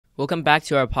Welcome back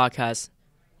to our podcast.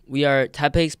 We are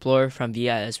Taipei Explorer from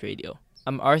VIS Radio.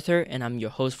 I'm Arthur, and I'm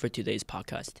your host for today's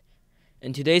podcast.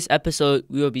 In today's episode,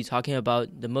 we will be talking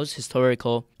about the most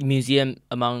historical museum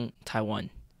among Taiwan,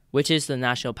 which is the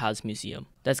National Palace Museum.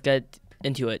 Let's get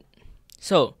into it.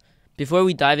 So, before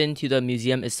we dive into the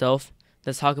museum itself,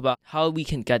 let's talk about how we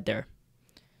can get there.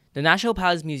 The National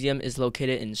Palace Museum is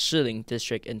located in Shiling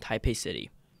District in Taipei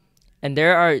City, and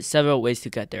there are several ways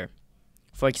to get there.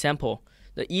 For example,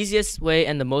 the easiest way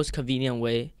and the most convenient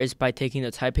way is by taking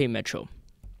the Taipei Metro.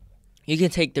 You can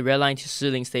take the red line to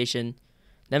Shiling Station,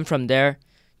 then from there,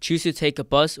 choose to take a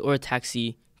bus or a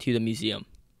taxi to the museum.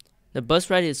 The bus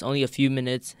ride is only a few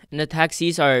minutes, and the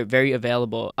taxis are very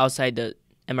available outside the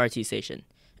MRT station,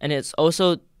 and it's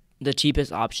also the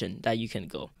cheapest option that you can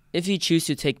go. If you choose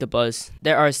to take the bus,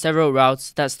 there are several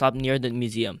routes that stop near the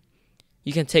museum.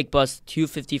 You can take bus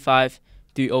 255,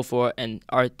 304, and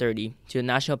R30 to the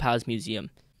National Palace Museum.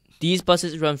 These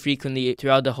buses run frequently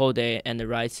throughout the whole day, and the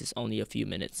ride is only a few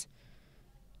minutes.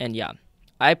 And yeah,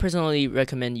 I personally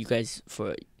recommend you guys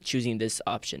for choosing this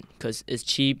option because it's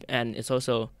cheap and it's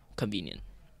also convenient.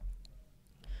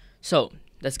 So,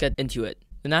 let's get into it.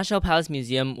 The National Palace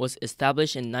Museum was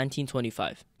established in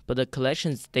 1925, but the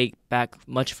collections date back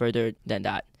much further than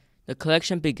that. The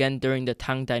collection began during the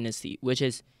Tang Dynasty, which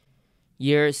is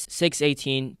year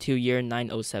 618 to year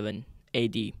 907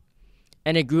 AD,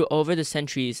 and it grew over the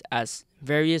centuries as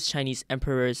various Chinese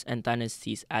emperors and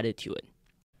dynasties added to it.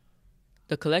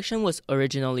 The collection was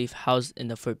originally housed in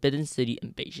the Forbidden City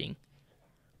in Beijing,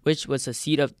 which was a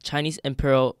seat of Chinese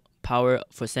imperial power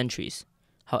for centuries.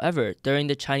 However, during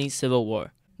the Chinese Civil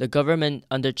War, the government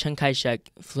under Chiang Kai-shek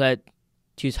fled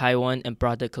to Taiwan and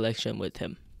brought the collection with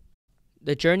him.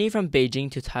 The journey from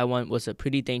Beijing to Taiwan was a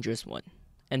pretty dangerous one,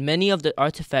 and many of the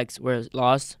artifacts were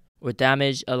lost or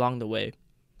damaged along the way.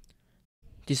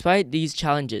 Despite these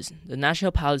challenges, the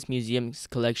National Palace Museum's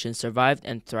collection survived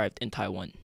and thrived in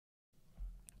Taiwan.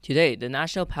 Today, the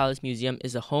National Palace Museum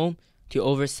is a home to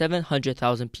over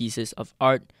 700,000 pieces of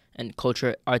art and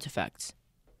cultural artifacts,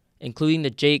 including the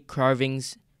jade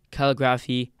carvings,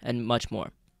 calligraphy, and much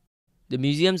more. The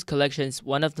museum's collection is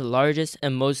one of the largest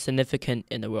and most significant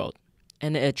in the world,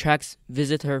 and it attracts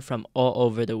visitors from all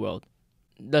over the world.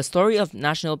 The story of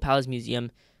National Palace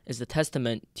Museum is a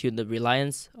testament to the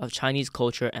reliance of Chinese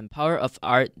culture and power of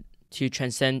art to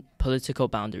transcend political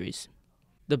boundaries.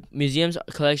 The museum's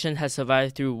collection has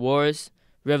survived through wars,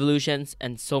 revolutions,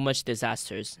 and so much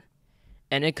disasters,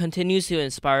 and it continues to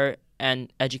inspire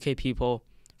and educate people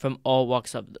from all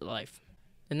walks of life.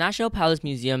 The National Palace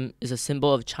Museum is a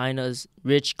symbol of China's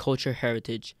rich cultural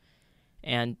heritage,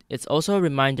 and it's also a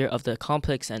reminder of the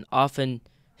complex and often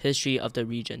history of the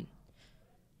region.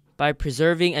 By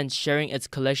preserving and sharing its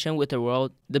collection with the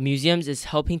world, the museum is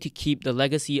helping to keep the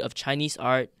legacy of Chinese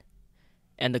art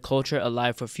and the culture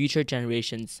alive for future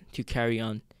generations to carry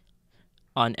on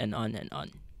and on and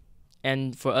on.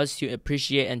 And for us to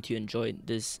appreciate and to enjoy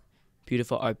this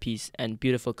beautiful art piece and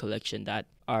beautiful collection that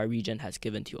our region has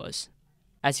given to us.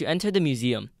 As you enter the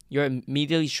museum, you're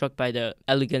immediately struck by the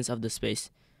elegance of the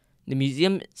space. The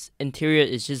museum's interior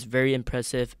is just very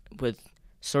impressive with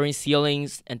soaring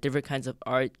ceilings and different kinds of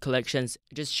art collections.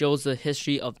 It just shows the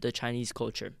history of the Chinese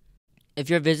culture. If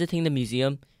you're visiting the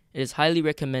museum, it is highly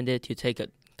recommended to take a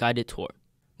guided tour.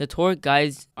 The tour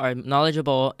guides are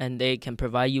knowledgeable and they can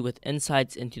provide you with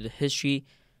insights into the history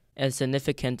and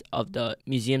significance of the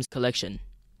museum's collection.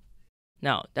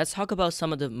 Now, let's talk about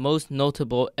some of the most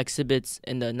notable exhibits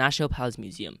in the National Palace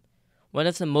Museum. One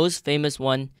of the most famous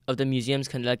one of the museum's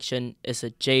collection is a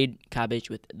jade cabbage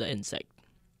with the insect.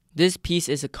 This piece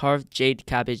is a carved jade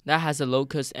cabbage that has a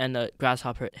locust and a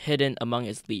grasshopper hidden among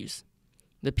its leaves.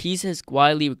 The piece is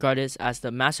widely regarded as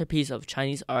the masterpiece of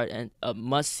Chinese art and a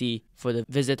must-see for the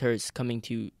visitors coming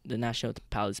to the National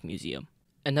Palace Museum.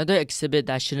 Another exhibit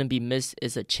that shouldn't be missed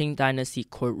is the Qing Dynasty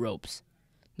court robes.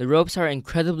 The robes are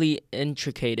incredibly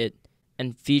intricate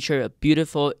and feature a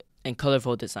beautiful and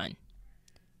colorful design.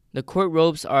 The court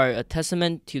robes are a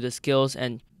testament to the skills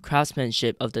and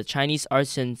craftsmanship of the Chinese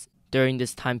artisans during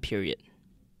this time period.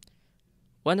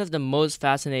 One of the most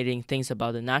fascinating things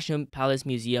about the National Palace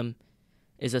Museum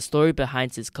is the story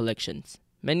behind its collections.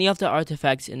 Many of the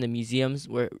artifacts in the museums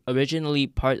were originally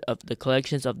part of the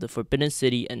collections of the Forbidden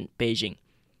City in Beijing.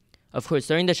 Of course,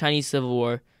 during the Chinese Civil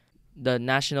War, the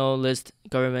nationalist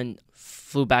government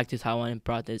flew back to Taiwan and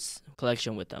brought this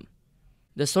collection with them.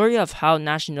 The story of how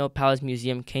National Palace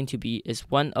Museum came to be is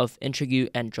one of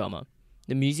intrigue and drama.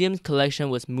 The museum's collection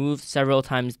was moved several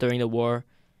times during the war,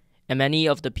 and many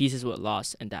of the pieces were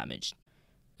lost and damaged.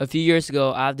 A few years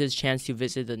ago, I had this chance to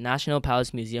visit the National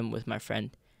Palace Museum with my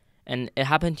friend, and it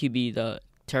happened to be the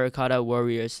terracotta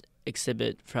warriors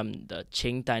exhibit from the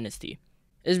Qing dynasty.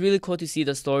 It's really cool to see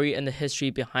the story and the history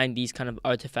behind these kind of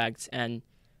artifacts, and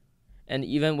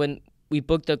even when we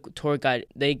booked the tour guide,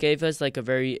 they gave us like a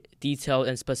very detailed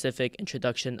and specific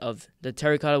introduction of the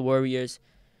terracotta warriors.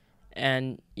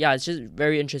 And yeah, it's just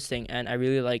very interesting, and I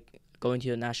really like going to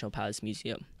the National Palace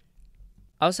Museum.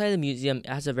 Outside the museum, it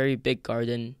has a very big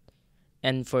garden,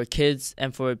 and for kids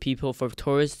and for people, for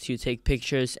tourists to take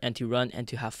pictures and to run and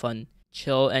to have fun,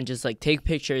 chill, and just like take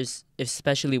pictures,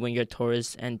 especially when you're a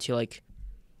tourist, and to like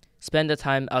spend the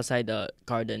time outside the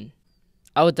garden.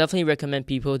 I would definitely recommend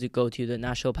people to go to the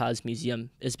National Palace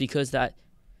Museum. It's because that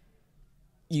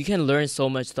you can learn so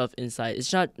much stuff inside.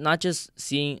 It's not just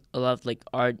seeing a lot of like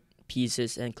art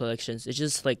pieces and collections. It's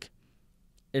just like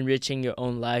enriching your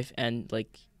own life and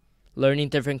like learning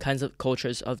different kinds of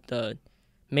cultures of the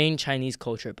main Chinese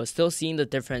culture, but still seeing the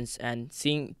difference and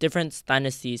seeing different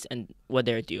dynasties and what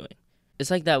they're doing.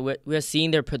 It's like that we're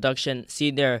seeing their production,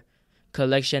 seeing their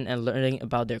collection, and learning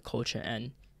about their culture,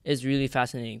 and it's really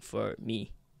fascinating for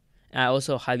me. And I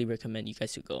also highly recommend you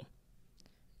guys to go.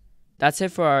 That's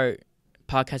it for our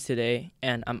podcast today,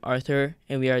 and I'm Arthur,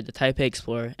 and we are the Taipei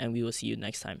Explorer, and we will see you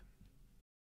next time.